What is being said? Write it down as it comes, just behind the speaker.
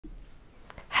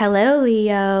Hello,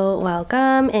 Leo.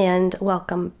 Welcome and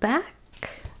welcome back.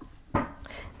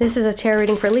 This is a tarot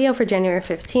reading for Leo for January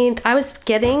 15th. I was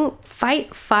getting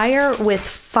fight fire with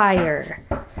fire.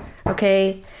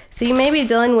 Okay, so you may be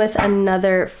dealing with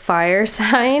another fire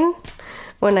sign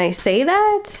when I say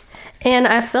that. And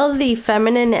I feel the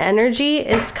feminine energy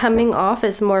is coming off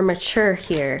as more mature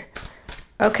here.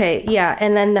 Okay, yeah,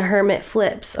 and then the Hermit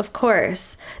flips, of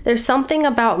course. There's something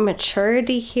about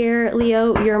maturity here,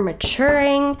 Leo. You're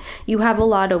maturing. You have a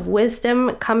lot of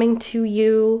wisdom coming to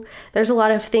you. There's a lot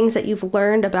of things that you've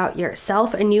learned about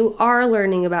yourself, and you are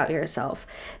learning about yourself.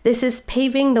 This is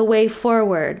paving the way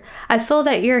forward. I feel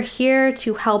that you're here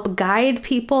to help guide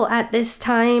people at this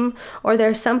time, or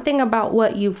there's something about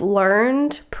what you've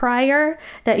learned prior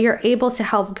that you're able to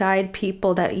help guide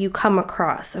people that you come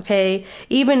across, okay?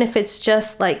 Even if it's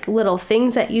just like little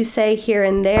things that you say here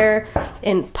and there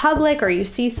in public, or you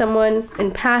see someone in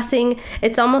passing,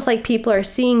 it's almost like people are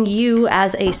seeing you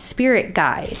as a spirit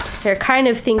guide. They're kind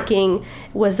of thinking,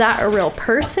 was that a real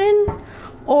person?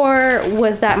 Or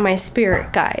was that my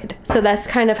spirit guide? So that's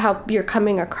kind of how you're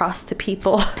coming across to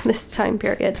people this time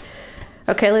period.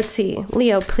 Okay, let's see.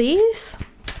 Leo, please.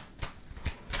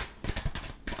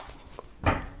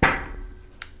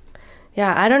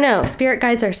 Yeah, I don't know. Spirit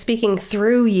guides are speaking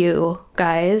through you,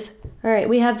 guys. All right,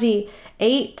 we have the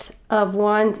 8 of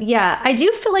Wands. Yeah, I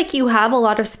do feel like you have a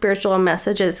lot of spiritual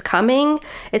messages coming.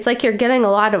 It's like you're getting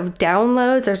a lot of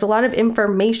downloads. There's a lot of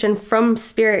information from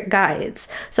spirit guides.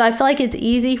 So I feel like it's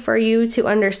easy for you to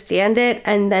understand it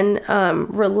and then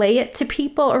relay it to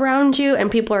people around you,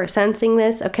 and people are sensing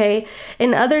this, okay?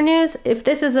 In other news, if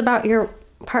this is about your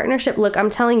partnership, look, I'm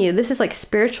telling you, this is like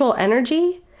spiritual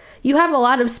energy. You have a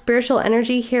lot of spiritual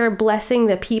energy here, blessing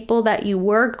the people that you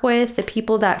work with, the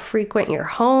people that frequent your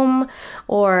home,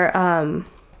 or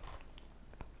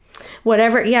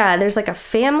whatever. Yeah, there's like a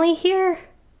family here.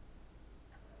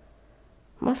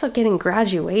 I'm also getting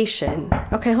graduation.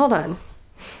 Okay, hold on.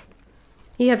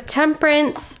 You have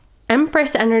Temperance,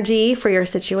 Empress energy for your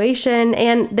situation,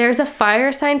 and there's a fire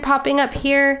sign popping up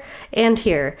here and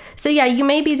here. So yeah, you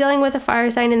may be dealing with a fire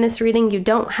sign in this reading. You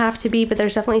don't have to be, but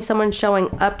there's definitely someone showing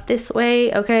up this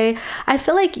way, okay? I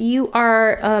feel like you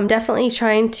are definitely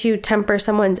trying to temper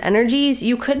someone's energies.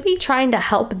 You could be trying to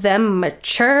help them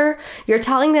mature. You're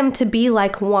telling them to be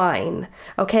like wine,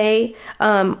 okay?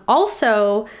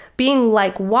 Also, being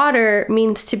like water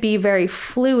means to be very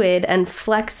fluid and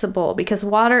flexible, because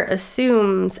water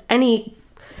assumes any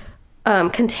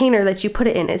container that you put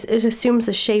it in, it assumes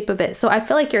the shape of it. So I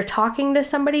feel like you're talking to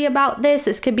somebody about this.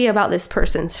 This could be about this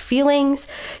person's feelings.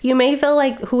 You may feel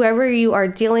like whoever you are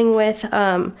dealing with,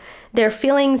 their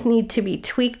feelings need to be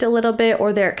tweaked a little bit,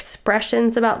 or their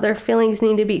expressions about their feelings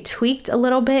need to be tweaked a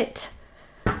little bit.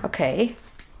 Okay.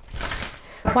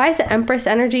 Why is the Empress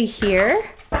energy here?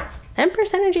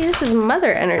 Empress energy, this is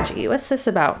mother energy. What's this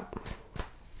about?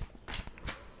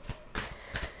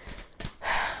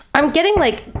 I'm getting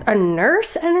like a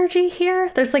nurse energy here.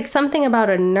 There's like something about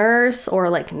a nurse or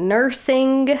like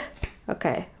nursing.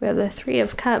 Okay, we have the 3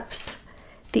 of Cups,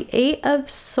 the 8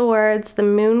 of Swords, the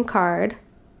Moon card,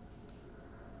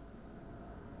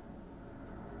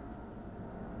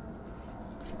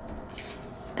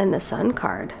 and the Sun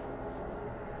card.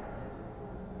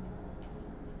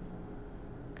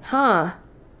 Huh.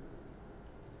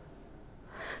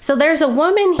 So there's a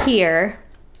woman here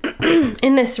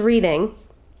in this reading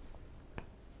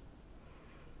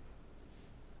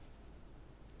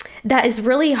that is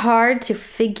really hard to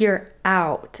figure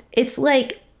out. It's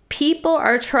like people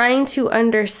are trying to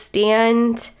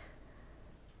understand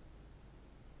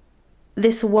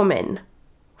this woman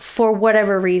for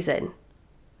whatever reason.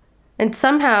 And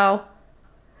somehow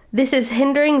this is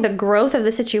hindering the growth of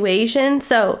the situation.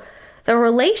 So the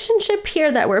relationship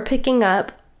here that we're picking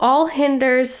up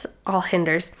hinges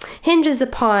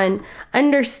upon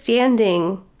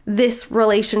understanding this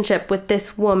relationship with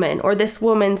this woman, or this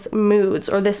woman's moods,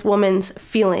 or this woman's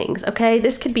feelings, okay?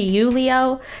 This could be you,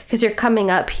 Leo, because you're coming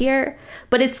up here,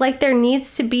 but it's like there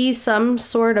needs to be some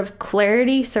sort of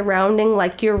clarity surrounding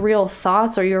like your real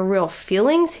thoughts or your real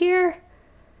feelings here.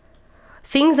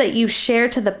 Things that you share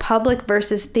to the public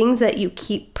versus things that you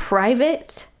keep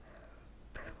private.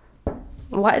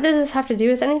 What does this have to do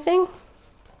with anything?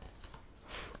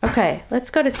 Okay, let's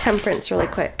go to Temperance really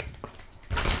quick.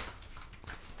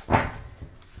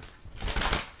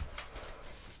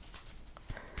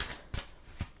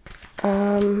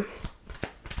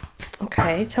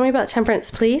 Okay, tell me about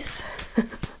Temperance, please.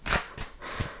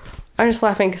 I'm just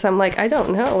laughing because I'm like, I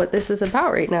don't know what this is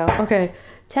about right now. Okay,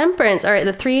 Temperance. All right,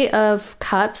 the 3 of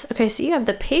Cups. Okay, so you have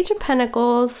the Page of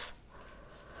Pentacles,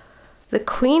 The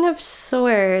Queen of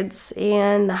Swords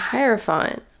and the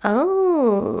Hierophant.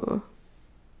 Oh.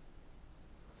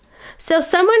 So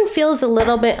someone feels a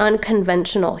little bit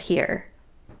unconventional here.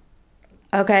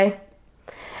 Okay?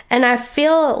 And I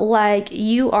feel like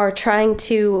you are trying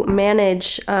to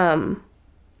manage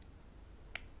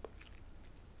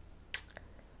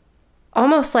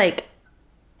almost like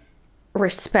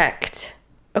respect.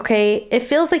 Okay, it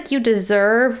feels like you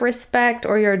deserve respect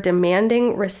or you're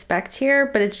demanding respect here,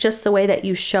 but it's just the way that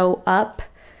you show up.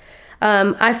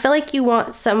 I feel like you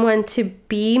want someone to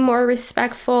be more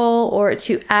respectful or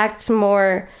to act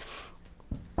more,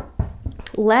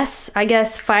 less, I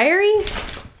guess, fiery.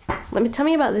 Tell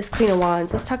me about this Queen of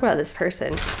Wands. Let's talk about this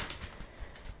person.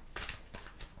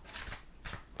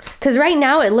 Because right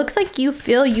now it looks like you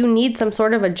feel you need some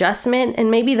sort of adjustment,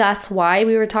 and maybe that's why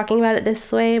we were talking about it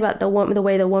this way, about the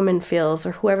way the woman feels,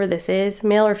 or whoever this is,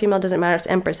 male or female, doesn't matter. It's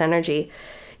Empress energy.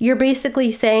 You're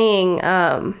basically saying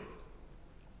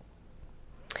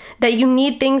that you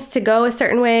need things to go a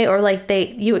certain way, or like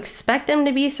you expect them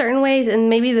to be certain ways,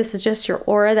 and maybe this is just your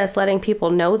aura that's letting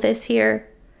people know this here.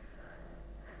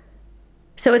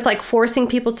 So it's like forcing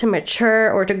people to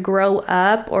mature or to grow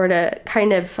up or to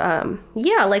kind of,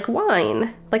 yeah, like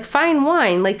wine, like fine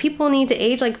wine. Like people need to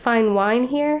age like fine wine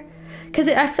here. Because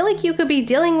I feel like you could be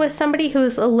dealing with somebody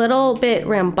who's a little bit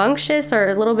rambunctious or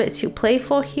a little bit too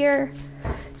playful here.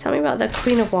 Tell me about the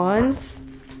Queen of Wands.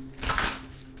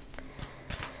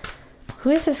 Who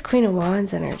is this Queen of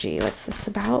Wands energy? What's this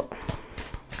about?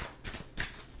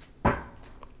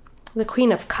 The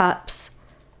Queen of Cups.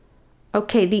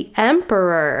 Okay, the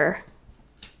Emperor.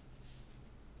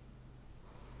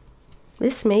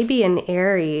 This may be an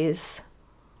Aries.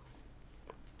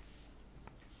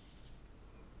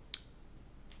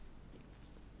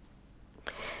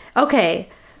 Okay,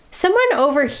 someone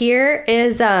over here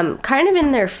is kind of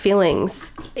in their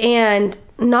feelings and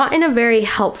not in a very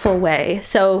helpful way.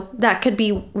 So that could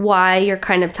be why you're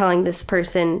kind of telling this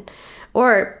person,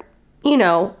 or, you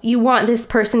know, you want this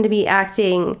person to be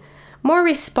acting more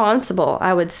responsible,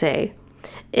 I would say.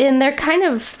 And they're kind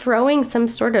of throwing some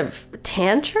sort of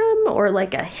tantrum or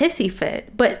like a hissy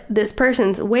fit, but this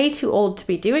person's way too old to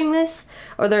be doing this,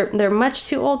 or they're much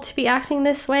too old to be acting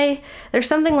this way. There's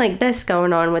something like this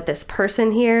going on with this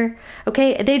person here.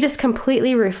 Okay, they just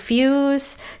completely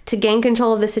refuse to gain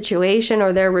control of the situation,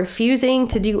 or they're refusing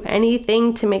to do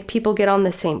anything to make people get on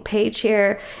the same page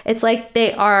here. It's like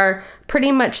they are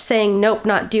pretty much saying, nope,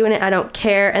 not doing it, I don't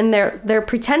care. And they're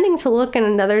pretending to look in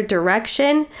another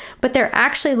direction, but they're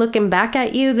actually looking back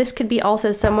at you. This could be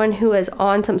also someone who is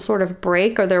on some sort of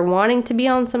break, or they're wanting to be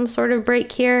on some sort of break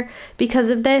here because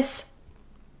of this.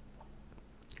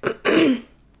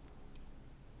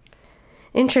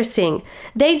 Interesting.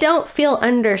 They don't feel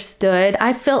understood.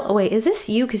 I feel, wait, is this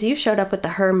you? Because you showed up with the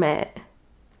Hermit.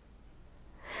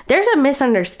 There's a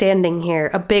misunderstanding here,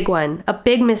 a big one, a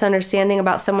big misunderstanding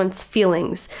about someone's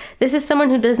feelings. This is someone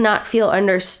who does not feel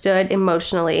understood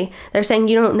emotionally. They're saying,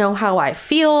 you don't know how I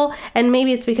feel, and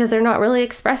maybe it's because they're not really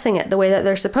expressing it the way that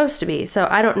they're supposed to be. So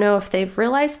I don't know if they've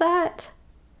realized that.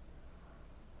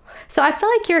 So I feel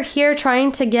like you're here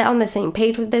trying to get on the same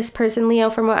page with this person, Leo,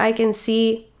 from what I can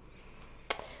see.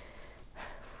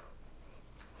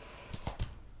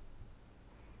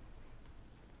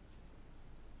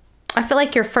 I feel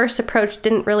like your first approach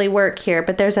didn't really work here,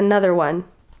 but there's another one.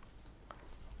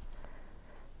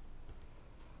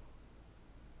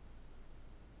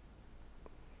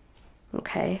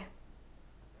 Okay.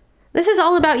 This is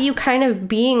all about you kind of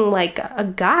being like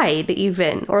a guide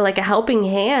even, or like a helping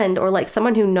hand, or like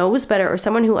someone who knows better, or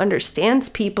someone who understands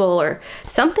people, or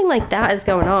something like that is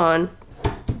going on.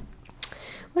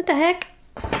 What the heck?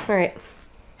 All right.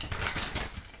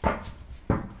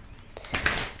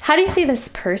 How do you see this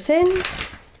person?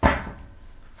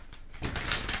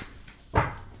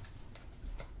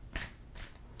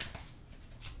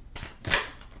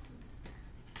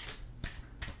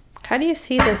 How do you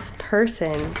see this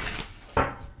person?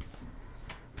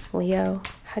 Leo,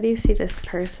 how do you see this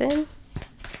person?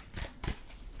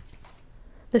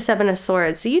 The Seven of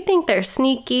Swords. Do you think they're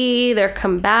sneaky? They're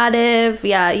combative?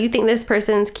 Yeah, you think this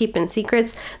person's keeping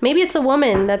secrets? Maybe it's a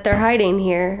woman that they're hiding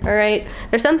here, all right?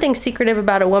 There's something secretive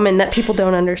about a woman that people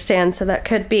don't understand, so that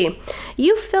could be.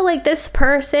 You feel like this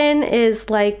person is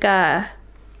like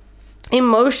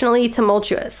emotionally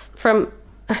tumultuous from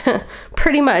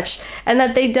pretty much, and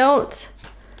that they don't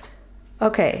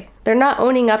Okay, they're not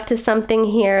owning up to something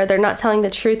here. They're not telling the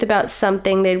truth about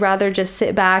something. They'd rather just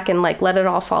sit back and like let it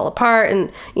all fall apart.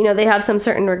 And you know, they have some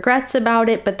certain regrets about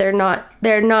it, but they're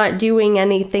not doing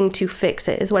anything to fix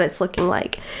it, is what it's looking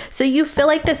like. So you feel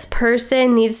like this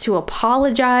person needs to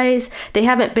apologize. They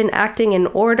haven't been acting in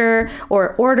order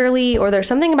or orderly, or there's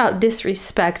something about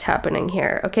disrespect happening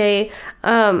here. Okay.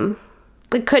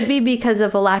 It could be because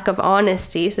of a lack of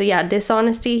honesty. So yeah,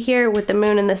 dishonesty here with the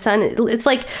moon and the sun. It's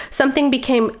like something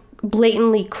became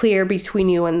blatantly clear between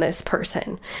you and this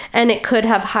person. And it could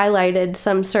have highlighted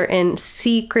some certain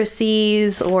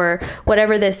secrecies or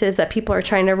whatever this is that people are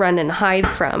trying to run and hide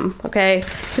from, okay?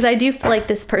 Because I do feel like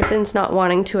this person's not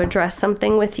wanting to address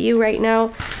something with you right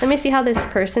now. Let me see how this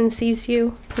person sees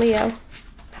you, Leo.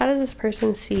 How does this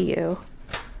person see you?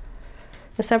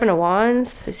 The Seven of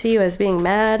Wands. I see you as being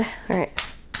mad. All right.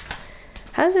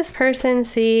 How does this person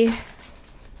see?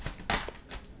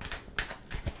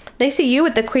 They see you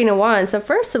with the Queen of Wands. So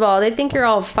first of all, they think you're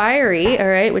all fiery, all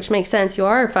right, which makes sense. You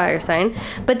are a fire sign,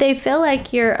 but they feel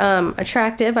like you're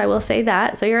attractive. I will say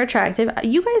that. So you're attractive.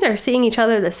 You guys are seeing each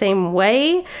other the same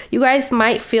way. You guys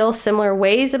might feel similar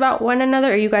ways about one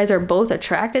another, or you guys are both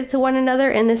attracted to one another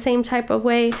in the same type of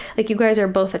way. Like you guys are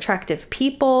both attractive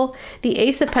people. The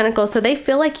Ace of Pentacles. So they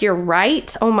feel like you're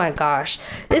right. Oh my gosh.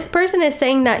 This person is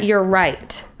saying that you're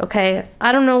right. Okay.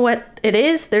 I don't know what it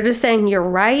is. They're just saying you're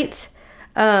right.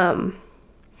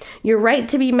 You're right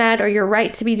to be mad, or you're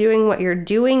right to be doing what you're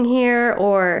doing here,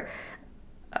 or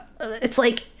it's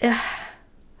like,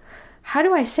 how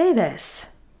do I say this?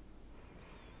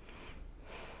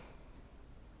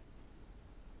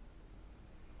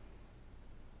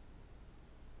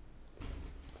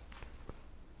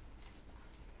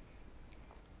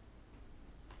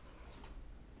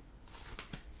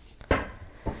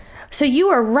 So you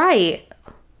are right.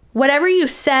 Whatever you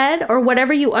said or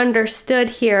whatever you understood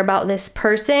here about this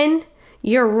person,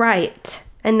 you're right.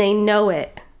 And they know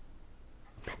it.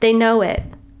 They know it.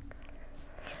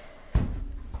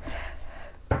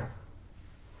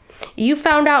 You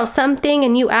found out something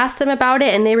and you asked them about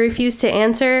it and they refused to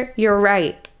answer, you're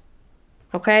right.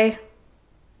 Okay?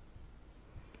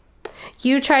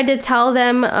 You tried to tell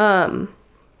them,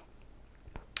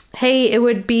 hey, it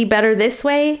would be better this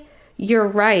way, you're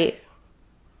right.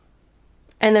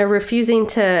 And they're refusing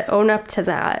to own up to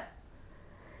that.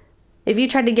 If you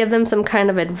tried to give them some kind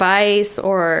of advice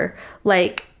or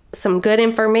like some good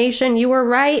information, you were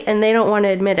right and they don't want to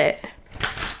admit it.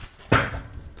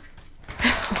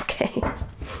 Okay.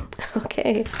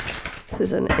 Okay. This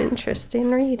is an interesting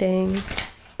reading.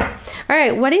 All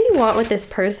right. What do you want with this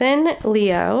person,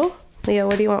 Leo? Leo,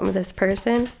 what do you want with this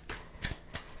person?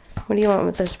 What do you want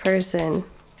with this person?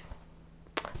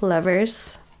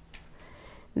 Lovers.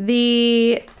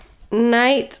 The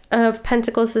Knight of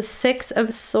Pentacles, the Six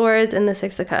of Swords, and the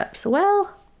Six of Cups.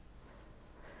 Well,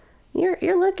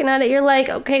 you're looking at it. You're like,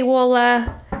 okay, well,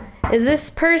 is this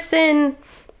person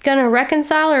gonna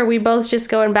reconcile, or are we both just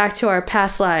going back to our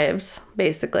past lives,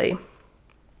 basically?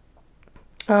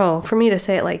 Oh, for me to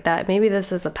say it like that, maybe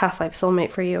this is a past life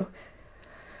soulmate for you.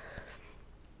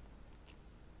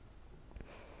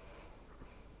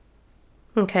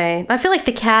 Okay, I feel like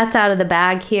the cat's out of the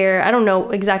bag here. I don't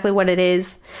know exactly what it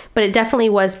is, but it definitely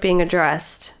was being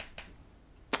addressed.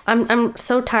 I'm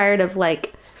so tired of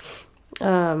like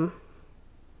that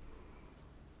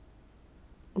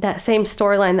same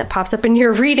storyline that pops up in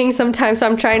your reading sometimes. So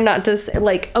I'm trying not to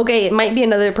like, okay, it might be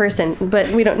another person, but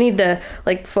we don't need to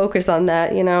like focus on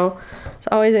that, you know. It's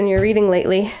always in your reading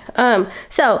lately.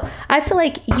 So I feel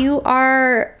like you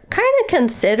are kind of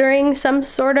considering some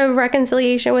sort of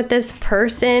reconciliation with this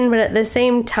person, but at the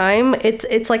same time,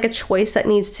 it's like a choice that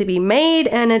needs to be made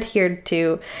and adhered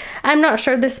to. I'm not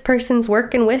sure this person's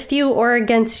working with you or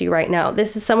against you right now.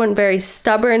 This is someone very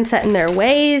stubborn, set in their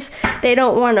ways. They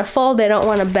don't want to fold, they don't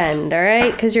want to bend, all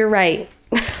right? Because you're right.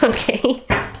 Okay,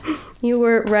 you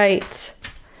were right.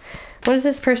 What does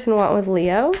this person want with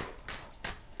Leo?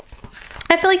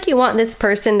 I feel like you want this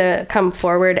person to come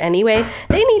forward anyway.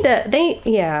 They need to,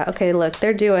 yeah, okay, look,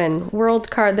 they're doing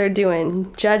World card, they're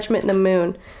doing Judgment and the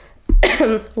Moon.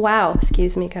 Wow,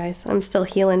 excuse me, guys. I'm still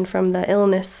healing from the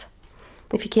illness,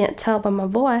 if you can't tell by my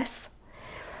voice.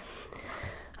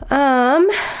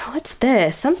 What's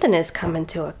this? Something is coming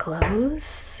to a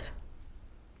close.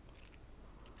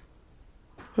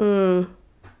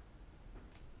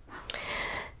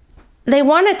 They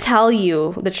want to tell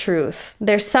you the truth.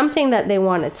 There's something that they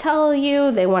want to tell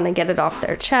you. They want to get it off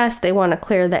their chest. They want to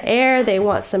clear the air. They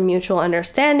want some mutual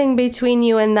understanding between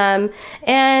you and them.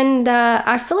 And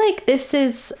I feel like this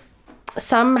is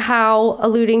somehow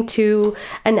alluding to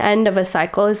an end of a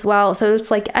cycle as well. So it's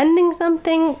like ending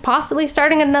something, possibly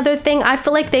starting another thing. I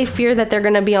feel like they fear that they're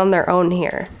going to be on their own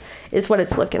here, is what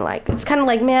it's looking like. It's kind of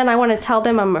like, man, I want to tell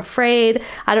them I'm afraid.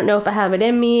 I don't know if I have it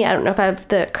in me. I don't know if I have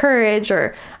the courage,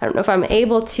 or I don't know if I'm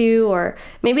able to, or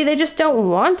maybe they just don't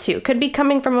want to. Could be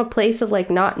coming from a place of like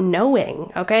not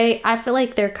knowing, okay? I feel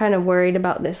like they're kind of worried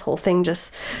about this whole thing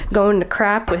just going to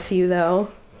crap with you though.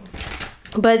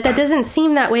 But that doesn't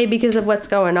seem that way because of what's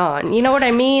going on. You know what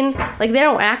I mean? Like, they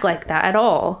don't act like that at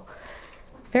all.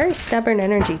 Very stubborn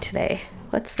energy today.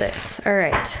 What's this? All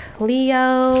right.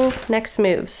 Leo, next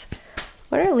moves.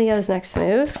 What are Leo's next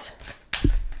moves?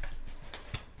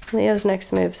 Leo's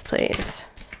next moves, please.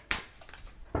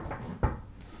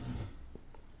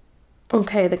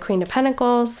 Okay, the Queen of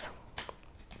Pentacles.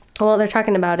 Well, they're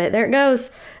talking about it. There it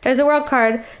goes. There's a World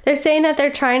card. They're saying that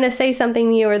they're trying to say something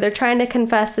to you, or they're trying to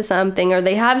confess to something, or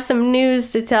they have some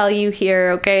news to tell you here,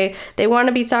 okay? They want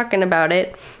to be talking about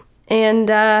it. And,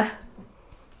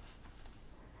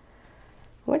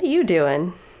 what are you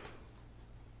doing?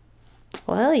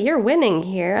 Well, you're winning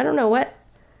here. I don't know what.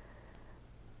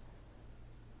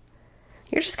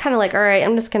 You're just kind of like, all right,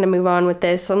 I'm just going to move on with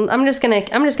this. I'm just going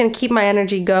to keep my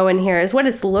energy going here is what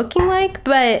it's looking like,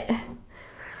 but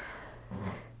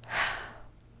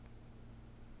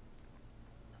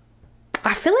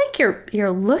I feel like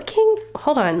you're looking,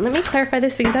 hold on, let me clarify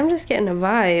this because I'm just getting a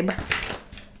vibe.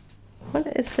 What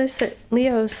is this at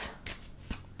Leo's?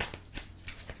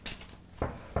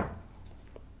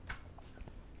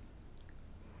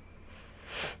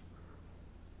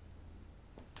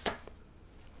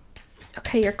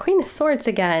 Okay, your Queen of Swords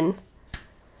again.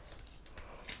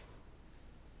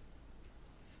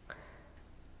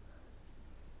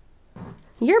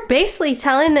 You're basically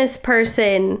telling this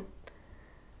person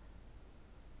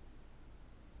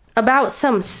about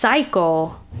some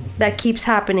cycle that keeps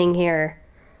happening here.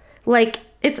 Like,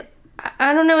 it's,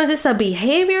 I don't know, is this a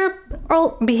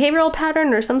behavioral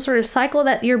pattern or some sort of cycle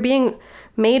that you're being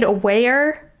made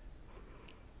aware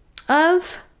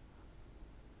of?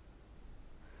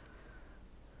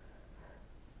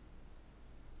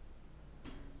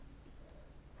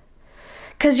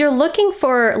 Because you're looking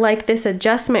for like this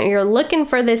adjustment, you're looking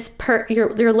for this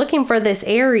you're looking for this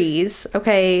Aries,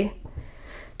 okay,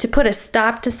 to put a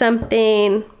stop to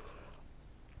something.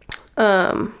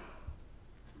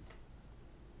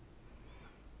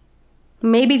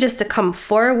 Maybe just to come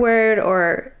forward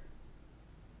or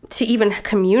to even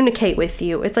communicate with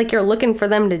you. It's like you're looking for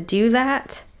them to do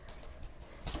that.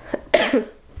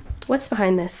 What's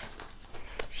behind this?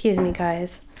 Excuse me,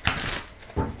 guys.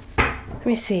 Let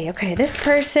me see. Okay, this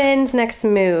person's next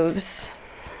moves.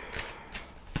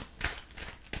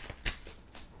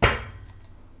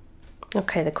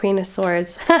 Okay, the Queen of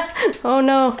Swords. Oh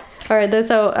no. All right,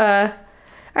 so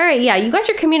all right, yeah, you got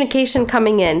your communication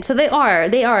coming in. So they're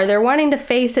wanting to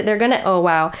face it. They're gonna, oh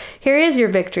wow, here is your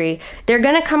victory. They're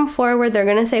gonna come forward. They're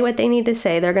gonna say what they need to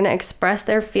say. They're gonna express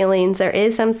their feelings. There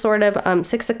is some sort of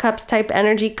Six of Cups type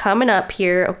energy coming up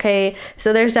here, okay?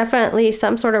 So there's definitely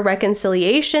some sort of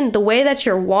reconciliation. The way that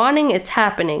you're wanting, it's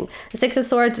happening. The Six of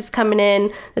Swords is coming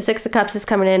in. The Six of Cups is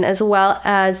coming in, as well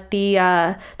as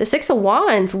the Six of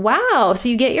Wands. Wow, so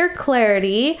you get your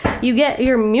clarity. You get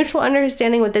your mutual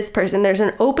understanding with this person. There's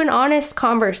an open, honest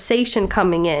conversation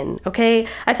coming in, okay?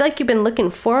 I feel like you've been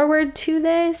looking forward to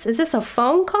this. Is this a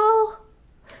phone call?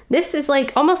 This is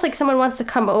like almost like someone wants to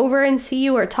come over and see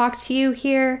you or talk to you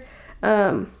here.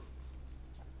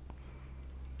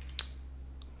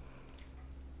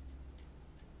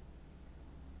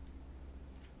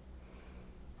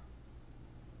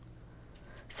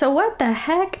 So what the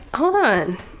heck? Hold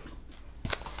on.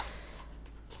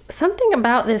 Something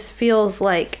about this feels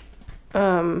like,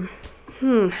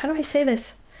 how do I say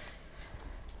this?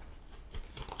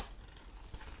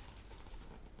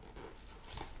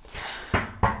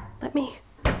 Let me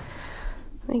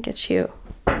get you.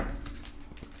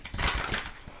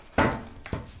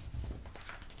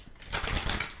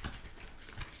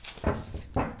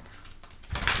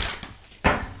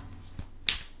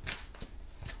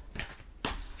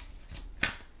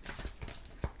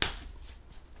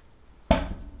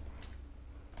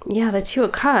 Yeah, the Two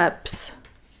of Cups.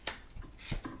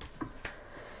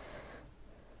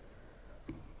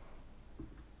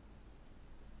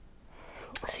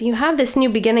 So you have this new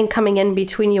beginning coming in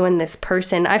between you and this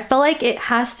person. I feel like it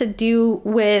has to do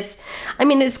with, I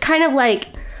mean, it's kind of like,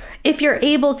 if you're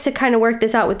able to kind of work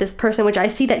this out with this person, which I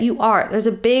see that you are, there's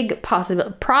a big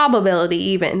probability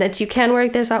even that you can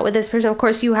work this out with this person. Of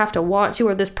course, you have to want to,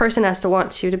 or this person has to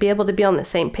want to be able to be on the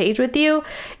same page with you.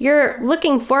 You're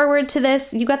looking forward to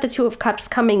this. You got the Two of Cups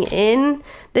coming in.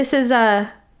 This is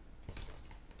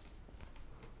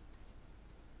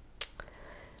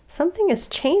something is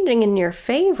changing in your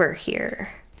favor here.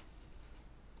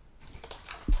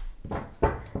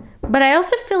 But I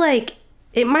also feel like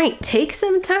it might take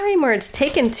some time, or it's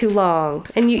taken too long.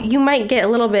 And you might get a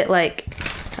little bit like,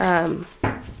 I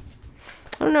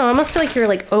don't know, I almost feel like you're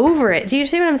like over it. Do you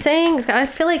see what I'm saying? I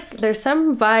feel like there's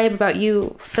some vibe about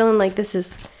you feeling like this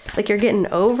is, like you're getting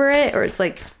over it, or it's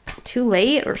like too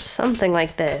late or something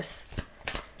like this.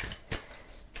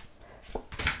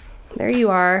 There you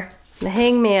are, the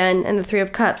Hangman and the Three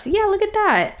of Cups. Yeah, look at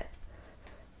that.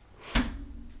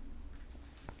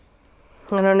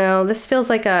 I don't know, this feels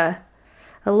like a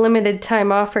limited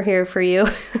time offer here for you.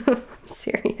 I'm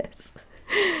serious.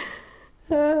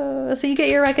 So you get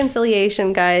your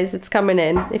reconciliation, guys. It's coming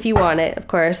in if you want it, of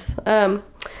course.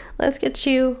 Let's get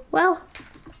you, well,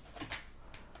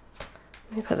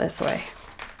 let me put this away.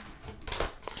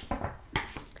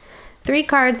 3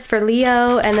 cards for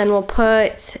Leo, and then we'll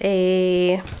put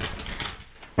an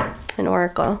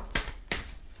oracle.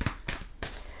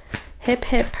 Hip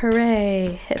hip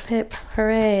hooray, hip hip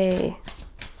hooray.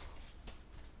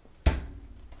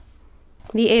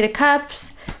 The 8 of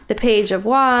Cups, the Page of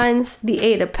Wands, the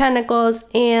 8 of Pentacles,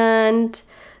 and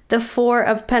the 4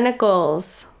 of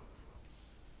Pentacles.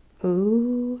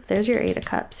 Ooh, there's your 8 of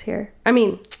Cups here. I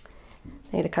mean,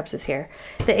 the 8 of Cups is here.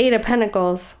 The 8 of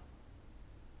Pentacles.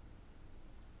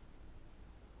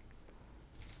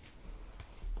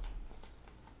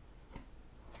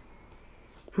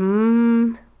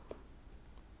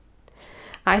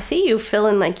 I see you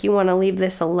feeling like you want to leave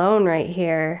this alone right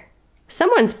here.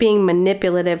 Someone's being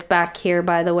manipulative back here,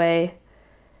 by the way.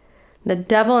 The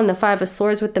Devil and the 5 of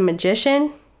Swords with the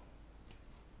Magician.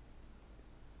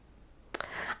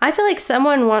 I feel like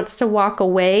someone wants to walk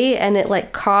away, and it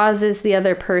like causes the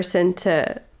other person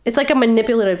to, it's like a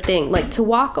manipulative thing, like to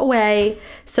walk away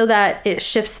so that it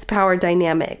shifts the power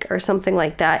dynamic or something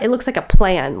like that. It looks like a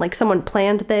plan, like someone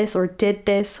planned this or did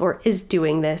this or is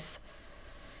doing this.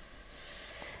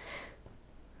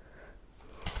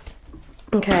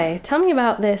 Okay, tell me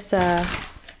about this.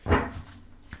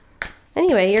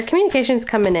 Anyway, your communication's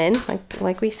coming in,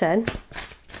 like we said.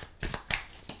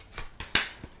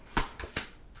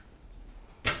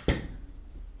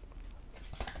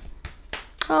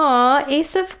 Aw,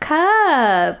 Ace of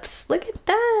Cups. Look at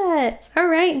that. All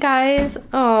right, guys.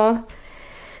 Aw.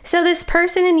 So this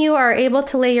person and you are able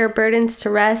to lay your burdens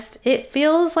to rest. It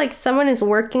feels like someone is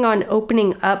working on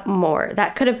opening up more.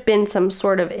 That could have been some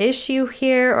sort of issue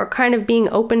here, or kind of being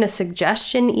open to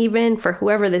suggestion even for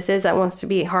whoever this is that wants to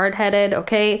be hard-headed,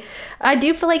 okay? I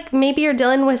do feel like maybe you're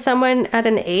dealing with someone at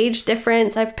an age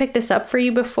difference. I've picked this up for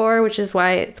you before, which is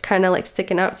why it's kind of like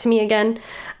sticking out to me again.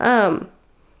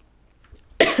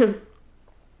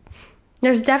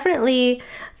 There's definitely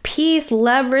peace,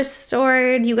 love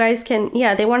restored. You guys can,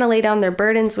 yeah, they want to lay down their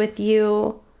burdens with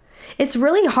you. It's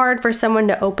really hard for someone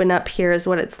to open up here is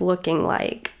what it's looking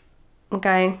like.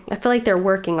 Okay, I feel like they're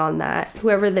working on that,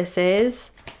 whoever this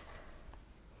is.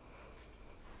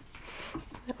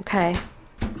 Okay.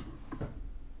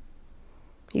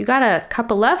 You got a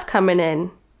cup of love coming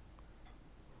in,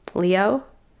 Leo.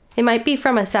 It might be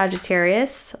from a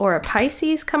Sagittarius or a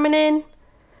Pisces coming in.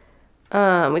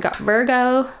 We got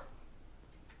Virgo.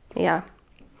 Yeah.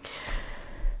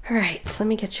 All right, so let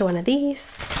me get you one of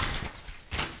these.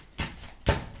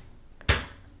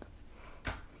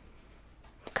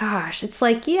 Gosh, it's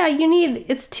like, yeah,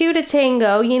 it's 2 to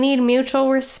tango. You need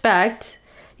mutual respect.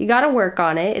 You got to work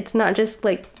on it. It's not just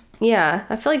like, yeah,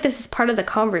 I feel like this is part of the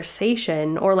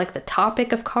conversation, or like the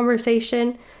topic of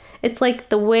conversation. It's like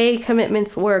the way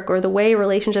commitments work, or the way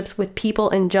relationships with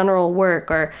people in general work,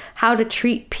 or how to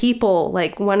treat people,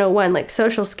 like 101, like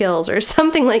social skills or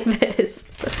something like this.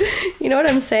 You know what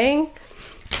I'm saying?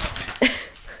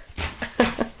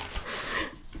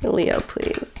 Leo,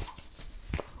 please.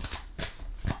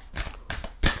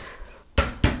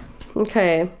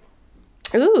 Okay.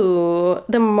 Ooh,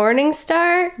 the Morning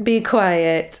Star, be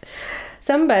quiet.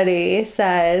 Somebody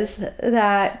says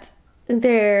that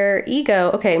their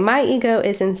ego, okay, my ego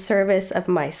is in service of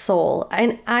my soul,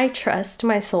 and I trust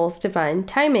my soul's divine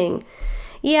timing.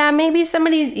 Yeah, maybe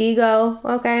somebody's ego,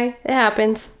 okay, it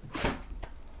happens.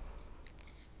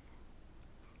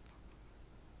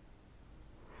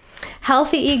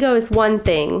 Healthy ego is one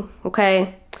thing,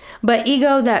 okay? But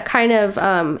ego that kind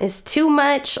of is too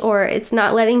much, or it's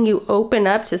not letting you open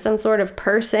up to some sort of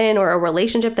person or a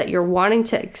relationship that you're wanting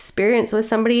to experience with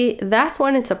somebody, that's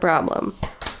when it's a problem.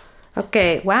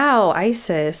 Okay, wow,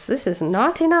 Isis, this is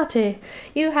naughty, naughty.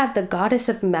 You have the goddess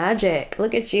of magic.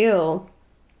 Look at you.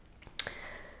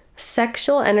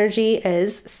 Sexual energy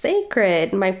is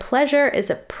sacred. My pleasure is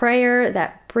a prayer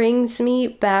that brings me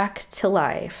back to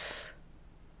life.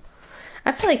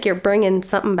 I feel like you're bringing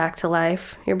something back to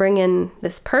life. You're bringing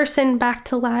this person back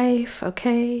to life,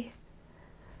 okay?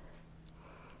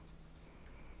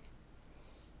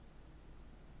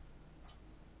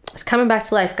 It's coming back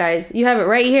to life, guys. You have it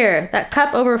right here. That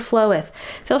cup overfloweth.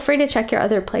 Feel free to check your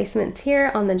other placements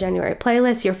here on the January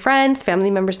playlist. Your friends,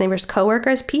 family members, neighbors,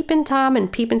 coworkers, Peep and Tom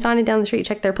and Peep and Tawny down the street,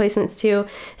 check their placements too,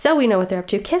 so we know what they're up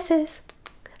to. Kisses.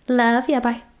 Love ya.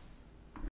 Bye.